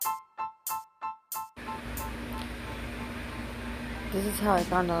This is how I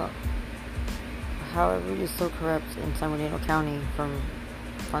found out how everybody is so corrupt in San Bernardino County from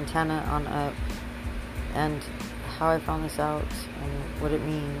Fontana on up, and how I found this out, and what it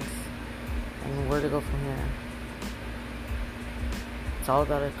means, and where to go from here. It's all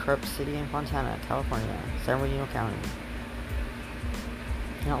about a corrupt city in Fontana, California, San Bernardino County,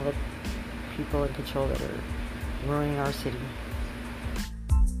 and all the people in control that are ruining our city.